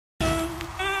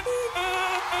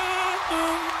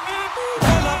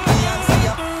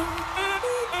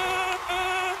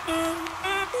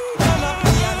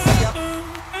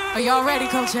Are y'all ready,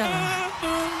 Coachella?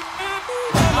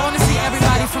 I wanna see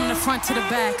everybody from the front to the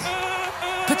back.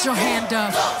 Put your hand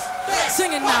up.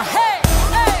 Sing it now. Hey,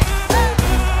 hey, hey.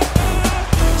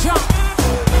 Jump.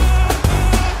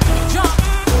 Jump.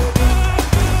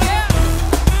 Yeah.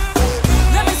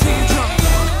 Let me see you jump.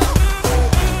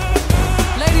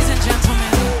 Ladies and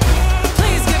gentlemen,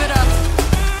 please give it up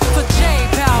for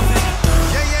Balvin.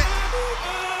 Yeah, yeah.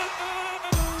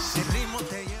 Si ritmo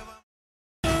te lleva.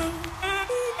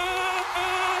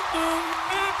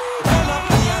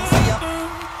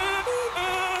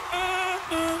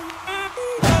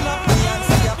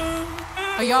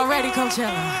 Are y'all ready,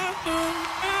 Coachella?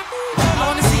 I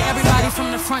wanna see everybody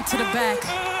from the front to the back.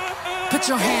 Put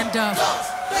your hand up.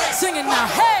 Sing it now.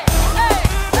 Hey, hey,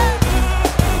 hey.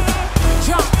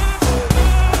 Jump.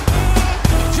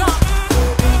 Jump.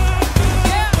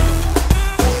 Yeah.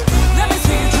 Let me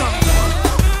see you jump.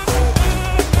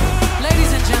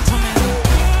 Ladies and gentlemen,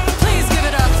 please give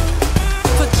it up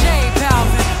for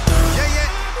Balvin. Yeah, yeah.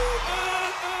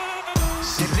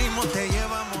 Si ritmo te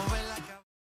lleva a mover la cabeza.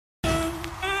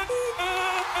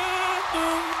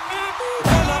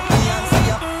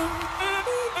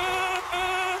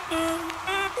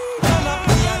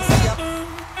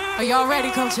 Are y'all ready,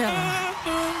 Coachella?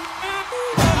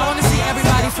 I wanna see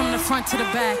everybody from the front to the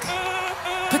back.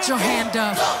 Put your hand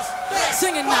up.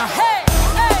 Sing it now. Hey,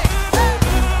 hey, hey.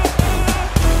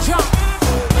 Jump.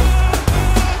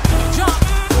 Jump.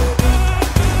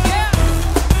 Yeah.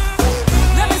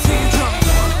 Let me see you jump.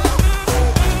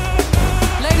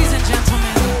 Ladies and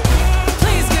gentlemen,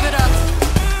 please give it up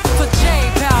for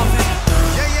Balvin.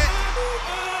 Yeah, yeah.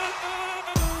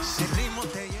 Si ritmo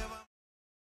te lleva.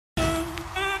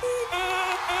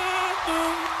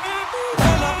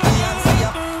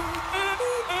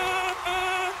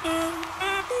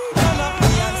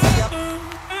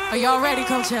 Are y'all ready,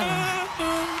 Coachella?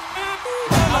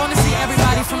 I wanna see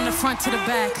everybody from the front to the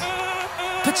back.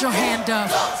 Put your hand up.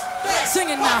 Sing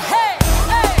it now. Hey,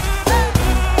 hey, hey.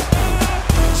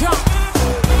 Jump.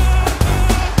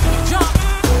 Jump.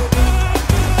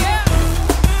 Yeah.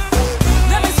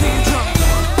 Let me see you jump.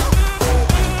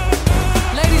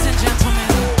 Ladies and gentlemen,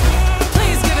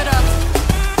 please give it up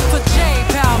for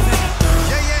Balvin.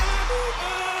 Yeah, yeah.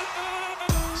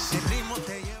 Si ritmo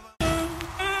te lleva.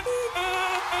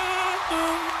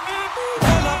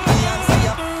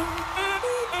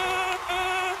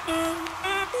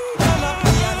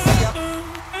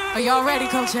 Are y'all ready,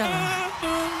 Coachella?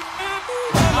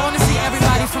 I wanna see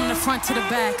everybody from the front to the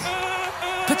back.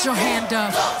 Put your hand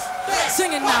up.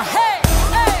 Sing it now. Hey,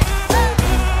 hey, hey.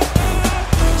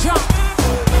 Jump.